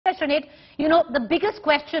Shrenet, you know, the biggest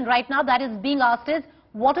question right now that is being asked is,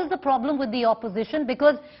 what is the problem with the opposition?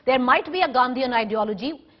 Because there might be a Gandhian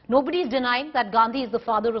ideology. Nobody is denying that Gandhi is the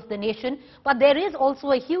father of the nation. But there is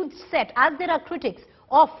also a huge set, as there are critics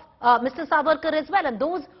of Mr. Savarkar as well. And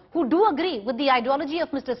those who do agree with the ideology of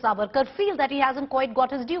Mr. Savarkar feel that he hasn't quite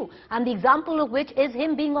got his due. And the example of which is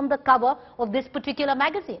him being on the cover of this particular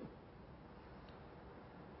magazine.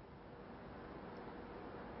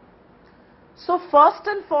 So first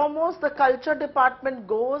and foremost, the culture department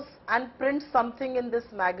goes and prints something in this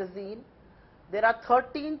magazine. There are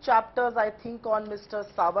 13 chapters, I think, on Mr.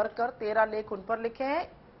 Savarkar. 13 लेख उन पर लिखे हैं,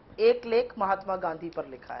 एक लेख महात्मा गांधी पर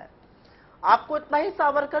लिखा है. आपको इतना ही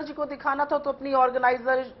सावरकर जी को दिखाना था तो अपनी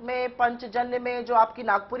ऑर्गेनाइजर में, पंचजन्य में, जो आपकी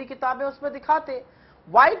नागपुरी किताब है उसमें दिखाते.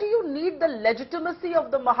 Why do you need the legitimacy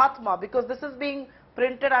of the Mahatma? Because this is being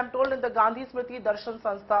printed, I'm told, in the Gandhi Smriti Darshan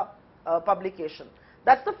Sanstha publication.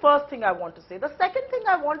 That's the first thing I want to say. The second thing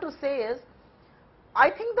I want to say is, I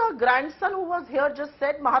think the grandson who was here just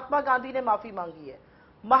said Mahatma Gandhi ने माफी मांगी है.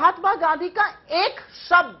 महात्मा गांधी का एक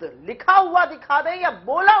शब्द लिखा हुआ दिखा दे या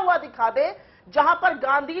बोला हुआ दिखा दे जहां पर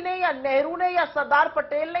गांधी ने या नेहरू ने या सरदार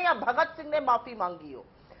पटेल ने या भगत सिंह ने माफी मांगी हो.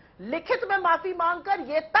 लिखित में माफी मांगकर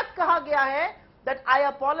ये तक कहा गया है that I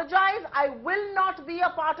apologize, I will not be a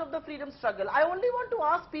part of the freedom struggle. I only want to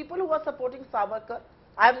ask people who are supporting Savarkar.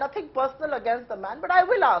 I have nothing personal against the man, but I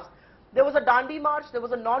will ask. There was a Dandi March, there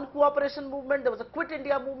was a non-cooperation movement, there was a Quit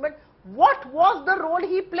India movement. What was the role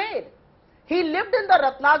he played? He lived in the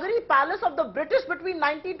Ratnagiri palace of the British between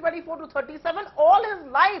 1924 to 37 all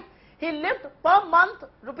his life. He lived per month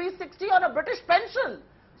 ₹60 on a British pension.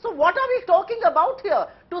 So what are we talking about here?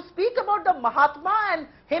 To speak about the Mahatma and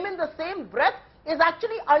him in the same breath is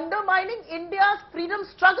actually undermining India's freedom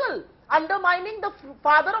struggle, undermining the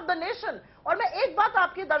father of the nation. और मैं एक बात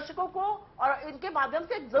आपके दर्शकों को और इनके माध्यम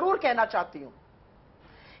से जरूर कहना चाहती हूं.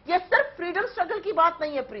 ये सिर्फ फ्रीडम स्ट्रगल की बात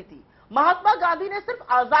नहीं है प्रीति. महात्मा गांधी ने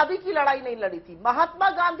सिर्फ आजादी की लड़ाई नहीं लड़ी थी. Mahatma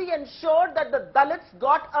Gandhi ensured that the Dalits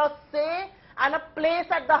got a say and a place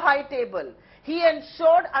at the high table. He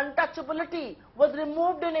ensured untouchability was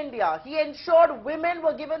removed in India. He ensured women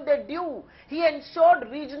were given their due. He ensured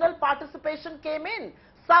regional participation came in.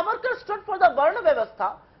 Savarkar stood for the Varna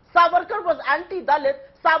Vyavastha. Savarkar was anti-Dalit.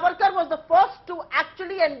 Savarkar was the first to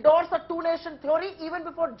actually endorse a two-nation theory even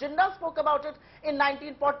before Jinnah spoke about it in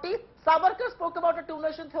 1940. Savarkar spoke about a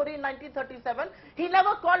two-nation theory in 1937. He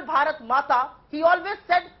never called Bharat Mata. He always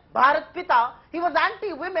said Bharat Pita. He was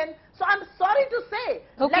anti-women. So I'm sorry to say,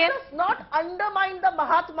 let us not undermine the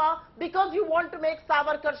Mahatma because you want to make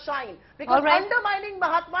Savarkar shine. Because undermining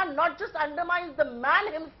Mahatma not just undermines the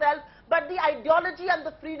man himself, but the ideology and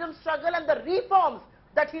the freedom struggle and the reforms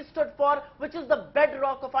that he stood for, which is the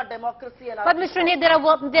bedrock of our democracy. And but Mr. Nate, there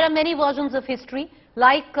are many versions of history.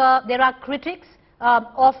 Like there are critics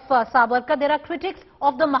of Savarkar, there are critics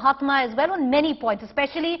of the Mahatma as well on many points.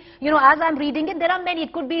 Especially, you know, as I'm reading it, there are many.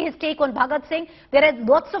 It could be his take on Bhagat Singh. There are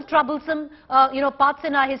lots of troublesome, parts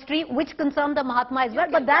in our history which concern the Mahatma as well.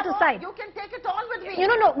 But that aside, you can take it on with me.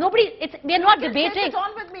 No, nobody. We are not debating. Take it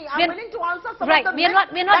on with me. I'm willing to answer some right, of the we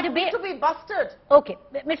are not debating. to be busted. Okay,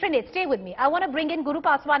 Mr. Nate, stay with me. I want to bring in Guru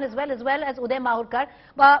Paswan as well as Uday Mahurkar.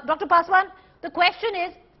 Dr. Paswan, the question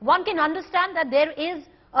is, one can understand that there is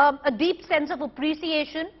a deep sense of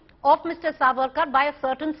appreciation of Mr. Savarkar by a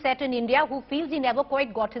certain set in India who feels he never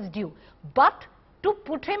quite got his due. But to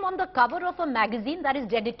put him on the cover of a magazine that is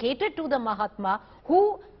dedicated to the Mahatma,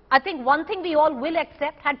 who I think one thing we all will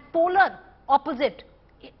accept had polar opposite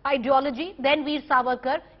ideology than Veer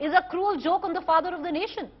Savarkar, is a cruel joke on the father of the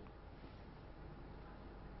nation.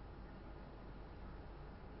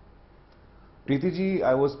 Preeti ji,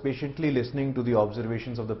 I was patiently listening to the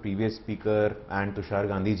observations of the previous speaker and Tushar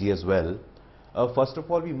Gandhi ji as well. First of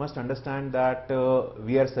all, we must understand that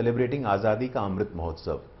we are celebrating Azadi Ka Amrit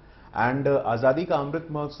Mahotsav. And Azadi Ka Amrit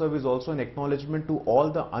Mahotsav is also an acknowledgement to all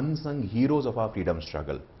the unsung heroes of our freedom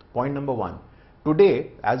struggle. Point number one.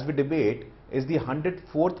 Today, as we debate, is the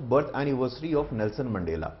 104th birth anniversary of Nelson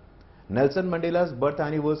Mandela. Nelson Mandela's birth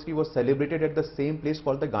anniversary was celebrated at the same place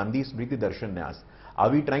called the Gandhi Smriti Darshan Nyas. Are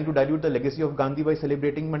we trying to dilute the legacy of Gandhi by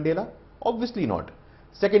celebrating Mandela? Obviously not.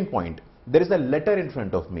 Second point, there is a letter in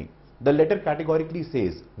front of me. The letter categorically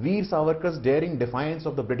says, Veer Savarkar's daring defiance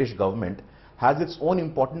of the British government has its own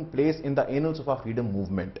important place in the annals of our freedom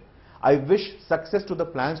movement. I wish success to the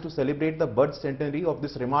plans to celebrate the birth centenary of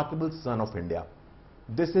this remarkable son of India.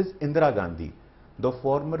 This is Indira Gandhi, the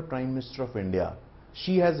former Prime Minister of India.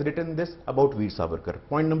 She has written this about Veer Savarkar.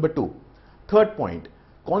 Point number two. Third point.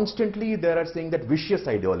 Constantly they are saying that vicious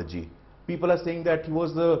ideology. People are saying that he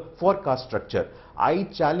was for caste structure. I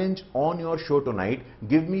challenge on your show tonight,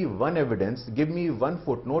 give me one evidence, give me one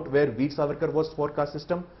footnote where Veer Savarkar was for caste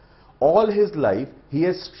system. All his life, he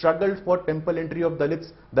has struggled for temple entry of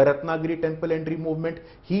Dalits, the Ratnagiri temple entry movement.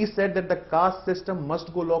 He said that the caste system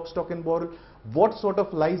must go lock, stock and barrel. What sort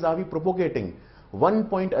of lies are we propagating? One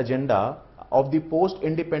point agenda of the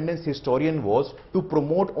post-independence historian was to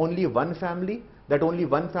promote only one family, that only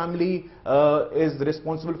one family is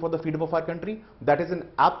responsible for the freedom of our country. That is an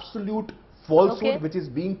absolute falsehood which is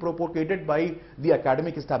being propagated by the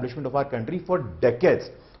academic establishment of our country for decades.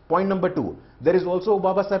 Point number 2, there is also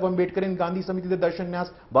Baba Saheb Ambedkar and Gandhi Samiti, the Darshan Nyas.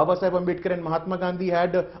 Baba Saheb Ambedkar and Mahatma Gandhi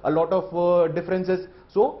had a lot of differences.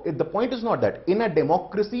 So the point is not that. In a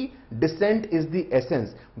democracy, dissent is the essence.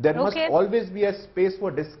 There must always be a space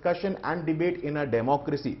for discussion and debate in a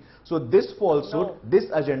democracy. So this falsehood, this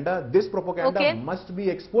agenda, this propaganda must be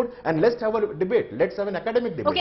exposed, and let's have a debate. Let's have an academic debate.